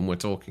 this one we're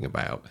talking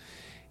about,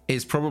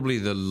 is probably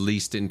the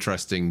least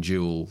interesting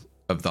duel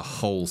of the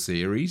whole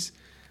series.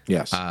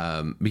 Yes.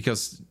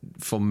 Because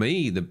for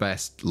me, the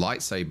best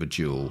lightsaber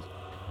duel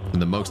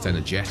and the most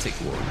energetic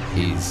one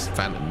is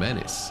Phantom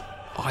Menace.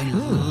 I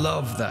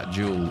love that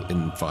duel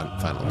in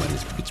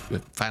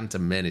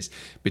Phantom Menace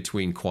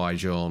between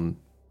Qui-Gon,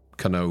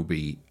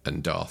 Kenobi,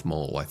 and Darth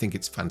Maul. I think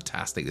it's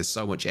fantastic. There's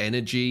so much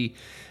energy.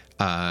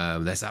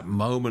 There's that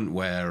moment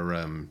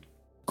where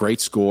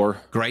great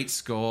score,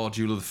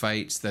 Duel of the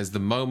Fates. There's the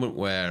moment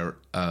where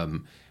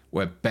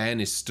Ben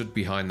is stood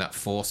behind that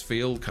force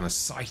field, kind of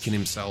psyching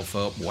himself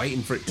up,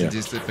 waiting for it to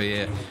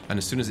disappear. And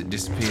as soon as it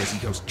disappears, he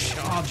goes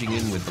charging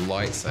in with the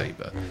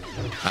lightsaber.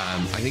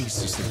 I think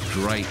it's just a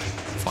great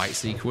fight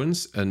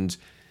sequence. And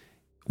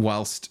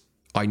whilst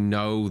I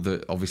know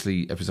that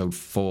obviously episode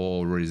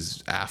 4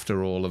 is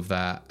after all of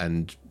that,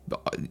 and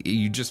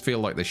you just feel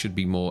like there should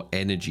be more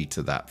energy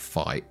to that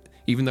fight,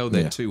 even though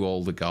they're two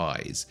older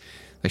guys.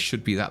 There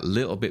should be that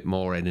little bit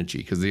more energy,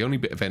 because the only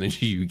bit of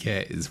energy you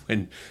get is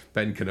when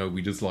Ben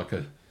Kenobi does like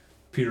a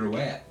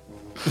pirouette,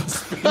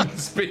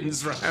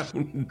 spins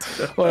round.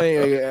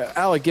 Well,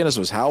 Alec Guinness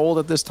was how old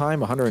at this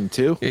time?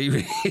 102?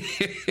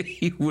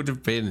 He would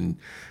have been.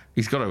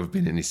 He's got to have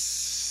been in his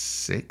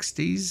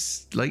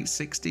 60s, late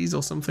 60s,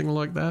 or something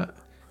like that.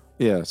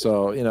 Yeah.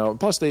 So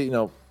plus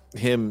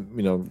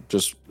him,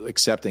 just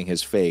accepting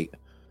his fate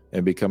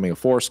and becoming a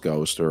Force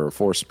ghost or a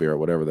Force spirit,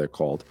 whatever they're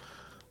called.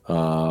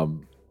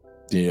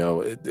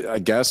 I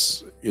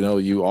guess,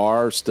 you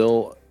are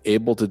still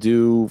able to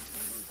do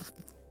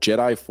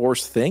Jedi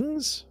Force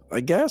things, I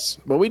guess,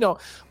 but we don't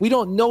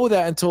know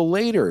that until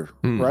later,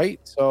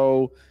 right?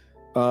 So,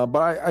 but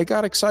I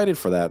got excited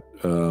for that.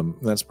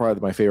 That's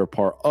probably my favorite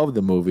part of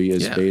the movie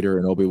is Vader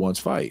and Obi-Wan's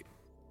fight.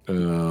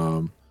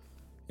 And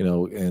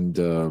it's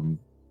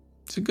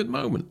a good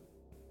moment.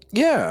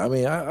 Yeah, I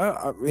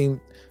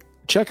mean,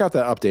 check out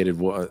that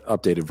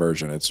updated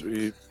version.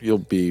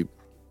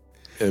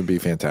 It'd be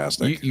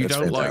fantastic. You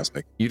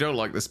don't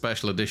like the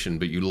special edition,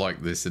 but you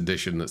like this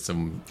edition that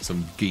some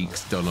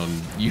geeks done on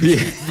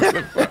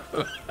YouTube.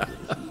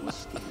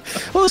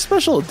 Well, the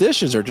special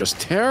editions are just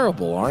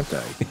terrible, aren't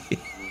they?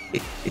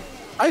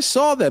 I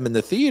saw them in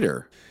the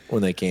theater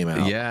when they came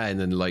out. Yeah,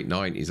 and in the late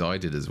 90s, I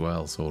did as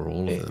well. Saw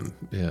all of them.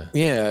 Yeah.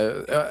 Yeah,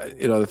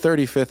 the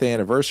 35th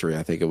anniversary,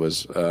 I think it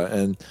was,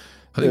 and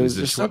I think it was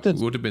just something.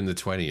 Would have been the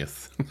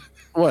 20th.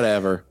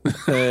 Whatever,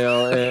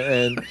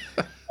 and.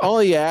 All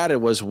he added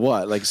was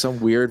what? Like some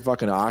weird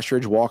fucking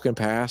ostrich walking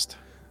past,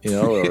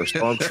 or a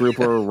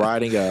stormtrooper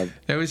riding a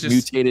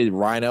mutated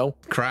rhino.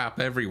 Crap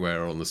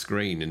everywhere on the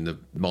screen in the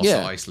Mos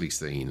Eisley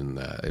scene, and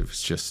it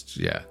was just,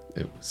 it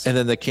was. And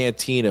then the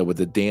cantina with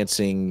the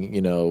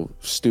dancing,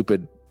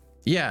 stupid.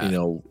 Yeah,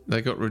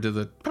 they got rid of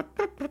the.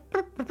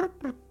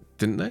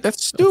 Didn't they?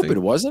 That's stupid,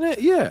 wasn't it?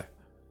 Yeah.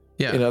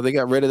 Yeah. They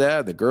got rid of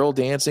that. The girl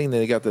dancing.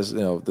 Then they got this,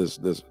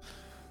 this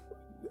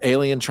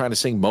alien trying to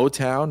sing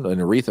Motown and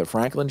Aretha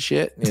Franklin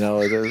shit. It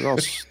was all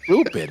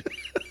stupid.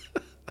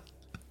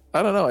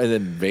 I don't know. And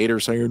then Vader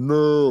saying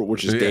no,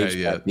 which is Dave's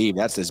pet peeve.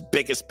 That's his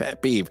biggest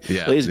pet peeve.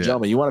 Yeah, ladies and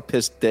gentlemen, you want to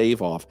piss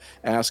Dave off,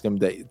 ask him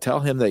tell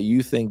him that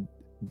you think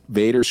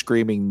Vader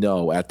screaming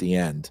no at the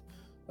end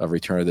of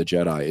Return of the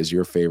Jedi is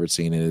your favorite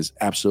scene and is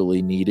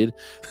absolutely needed.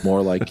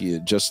 More like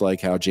just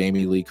like how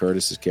Jamie Lee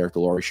Curtis's character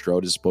Laurie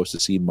Strode is supposed to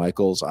see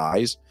Michael's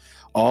eyes.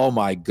 Oh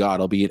my God,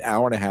 it'll be an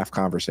hour-and-a-half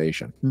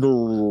conversation.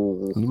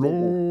 No.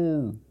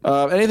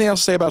 Anything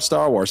else to say about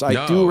Star Wars?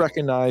 I do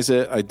recognize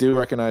it. I do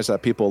recognize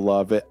that people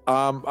love it.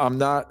 I'm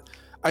not.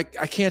 I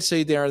can't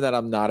say, Darren, that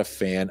I'm not a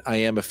fan. I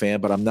am a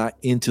fan, but I'm not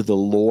into the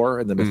lore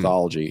and the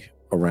mythology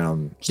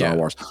around Star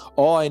Wars.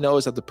 All I know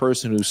is that the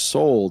person who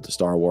sold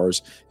Star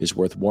Wars is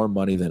worth more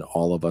money than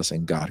all of us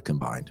and God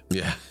combined.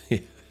 Yeah.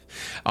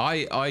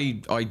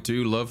 I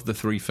do love the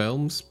 3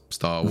 films,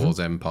 Star Wars,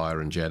 Empire,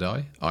 and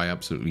Jedi. I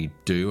absolutely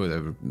do.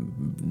 They're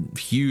a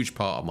huge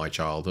part of my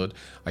childhood.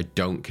 I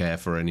don't care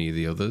for any of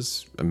the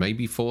others. And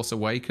maybe Force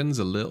Awakens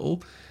a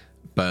little,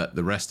 but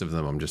the rest of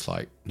them I'm just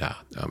like, nah,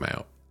 I'm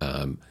out.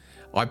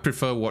 I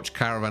prefer watch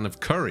Caravan of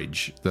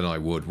Courage than I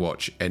would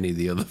watch any of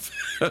the other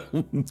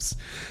films.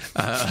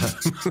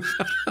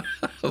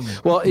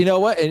 Well, you know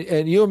what?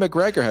 And Ewan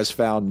McGregor has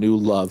found new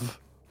love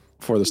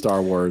for the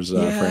Star Wars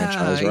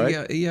franchise,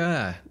 right?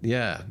 Yeah.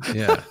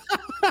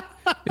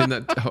 In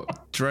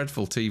that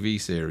dreadful TV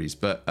series,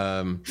 but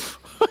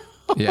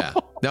yeah.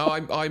 No,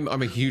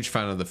 I'm a huge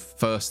fan of the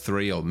first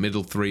three or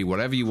middle three,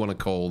 whatever you want to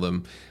call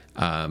them.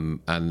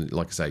 And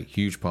like I say,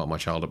 huge part of my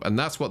childhood, and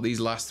that's what these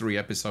last three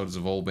episodes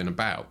have all been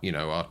about. You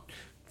know, our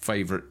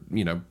favorite,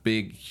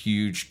 big,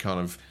 huge kind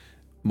of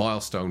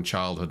milestone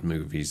childhood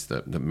movies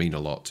that mean a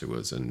lot to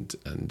us,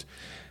 and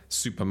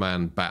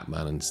Superman,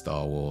 Batman, and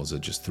Star Wars are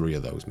just three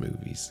of those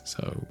movies.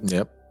 So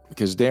yep.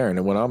 Because Darren,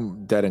 when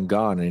I'm dead and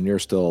gone and you're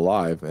still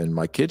alive, and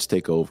my kids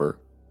take over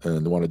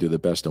and want to do the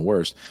best and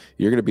worst,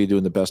 you're going to be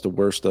doing the best and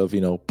worst of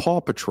Paw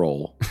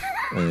Patrol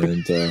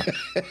and the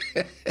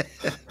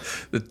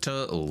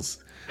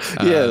Turtles.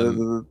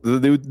 The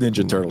new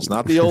Ninja Turtles,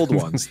 not the old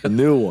ones, the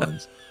new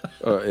ones,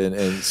 and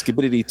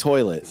Skibidi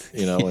Toilet,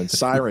 and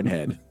Siren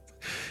Head.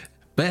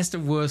 Best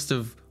and worst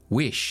of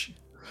Wish.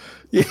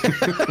 Yeah.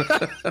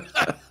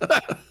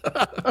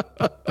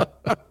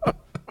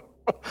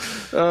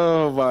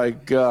 Oh my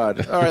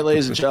God. All right,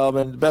 ladies and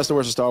gentlemen, Best and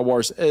Worst of Star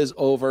Wars is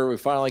over. We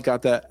finally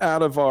got that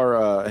out of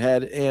our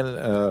head,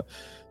 and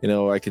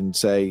I can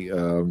say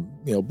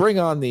bring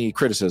on the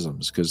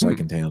criticisms, because I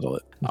can handle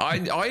it.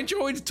 I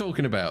enjoyed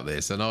talking about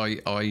this, and I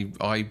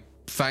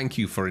thank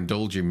you for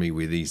indulging me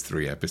with these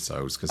three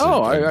episodes.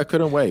 I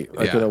couldn't wait.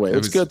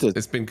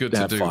 It's been good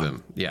to do fun.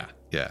 them. Yeah.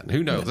 And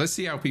who knows? Let's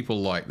see how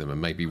people like them,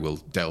 and maybe we'll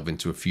delve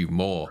into a few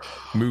more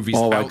movies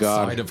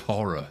outside of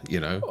horror.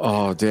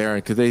 Oh,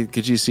 Darren,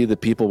 could you see the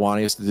people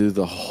wanting us to do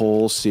the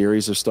whole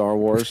series of Star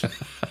Wars?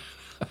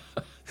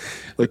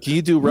 Like, can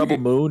you do Rebel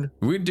Moon?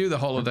 We'd do the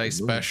holiday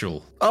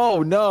special.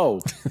 Oh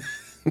no!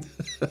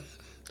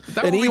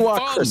 An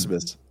Ewok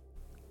Christmas.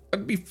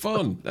 That'd be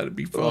fun.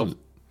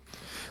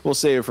 We'll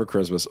save it for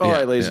Christmas. All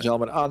right, ladies and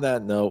gentlemen. On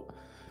that note,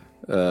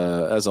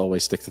 as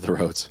always, stick to the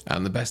roads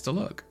and the best of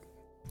luck.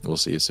 We'll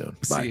see you soon.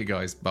 Bye. See you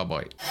guys.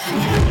 Bye-bye.